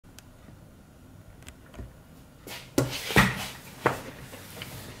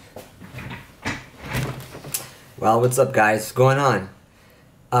Well, what's up, guys? What's going on?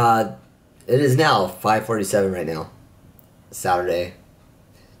 It is now 5:47 right now, Saturday,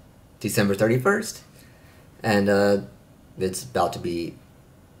 December 31st, and it's about to be,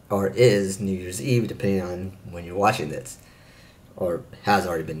 or is, New Year's Eve, depending on when you're watching this, or has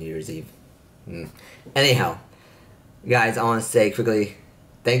already been New Year's Eve. Anyhow, guys, I want to say quickly,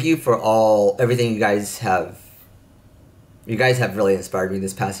 thank you for everything you guys have. You guys have really inspired me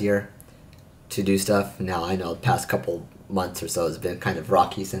this past year to do stuff. Now, I know the past couple months or so has been kind of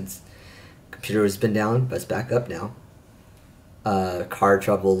rocky since computer has been down, but it's back up now. Car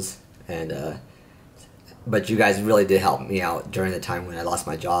troubles, but you guys really did help me out during the time when I lost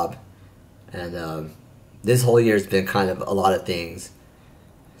my job. And this whole year has been kind of a lot of things.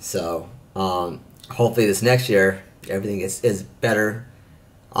 So hopefully this next year, everything is better,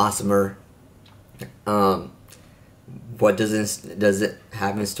 awesomer. What does it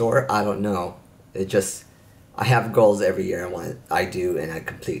have in store? I don't know. I have goals every year I do and I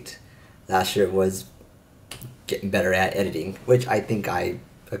complete. Last year was getting better at editing, which I think I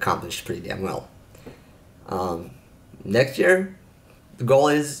accomplished pretty damn well. Next year, the goal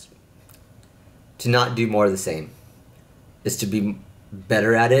is to not do more of the same. Is to be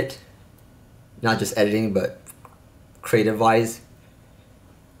better at it, not just editing, but creative-wise.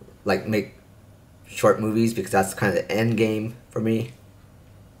 Like make short movies, because that's kind of the end game for me.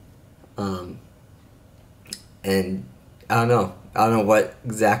 And I don't know what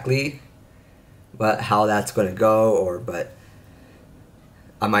exactly, how that's going to go, but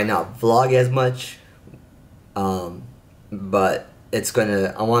I might not vlog as much, but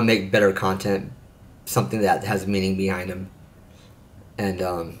I want to make better content, something that has meaning behind them,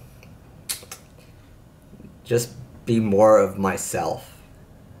 and just be more of myself.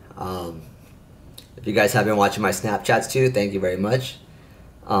 If you guys have been watching my Snapchats too, thank you very much.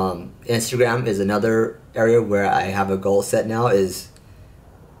 Instagram is another area where I have a goal set now.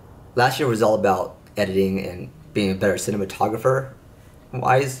 Last year was all about editing and being a better cinematographer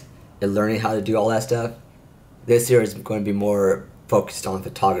wise and learning how to do all that stuff. This year is going to be more focused on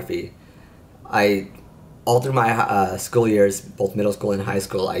photography. All through my school years, both middle school and high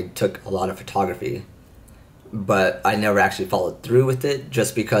school, I took a lot of photography, but I never actually followed through with it,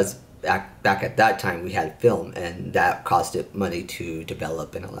 just because back at that time we had film, and that costed money to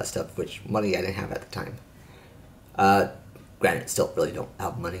develop and all that stuff, which money I didn't have at the time. Granted, still really don't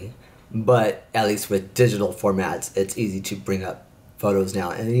have money, but at least with digital formats, it's easy to bring up photos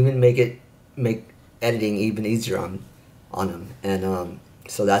now and even make editing even easier on them. And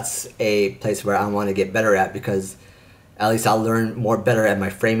so that's a place where I want to get better at, because at least I'll learn better at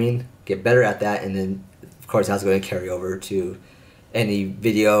my framing, get better at that, and then of course that's going to carry over to any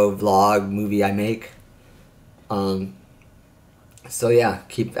video, vlog, movie I make. So yeah,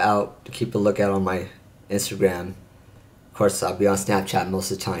 keep a lookout on my Instagram. Of course, I'll be on Snapchat most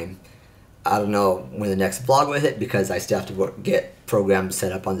of the time. I don't know when the next vlog will hit, because I still have to get programs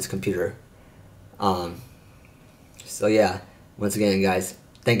set up on this computer. So yeah, once again, guys,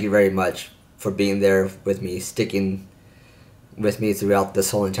 thank you very much for being there with me, sticking with me throughout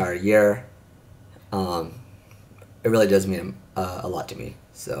this whole entire year. It really does mean a lot to me.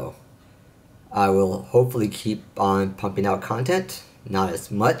 So I will hopefully keep on pumping out content. Not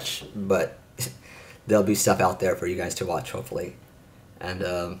as much, but there'll be stuff out there for you guys to watch, hopefully.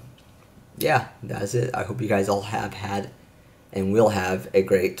 And yeah, that's it. I hope you guys all have had and will have a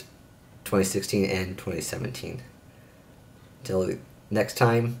great 2016 and 2017. Till next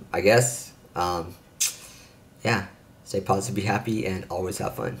time, I guess. Yeah, stay positive, be happy, and always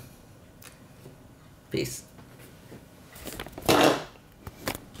have fun. Peace.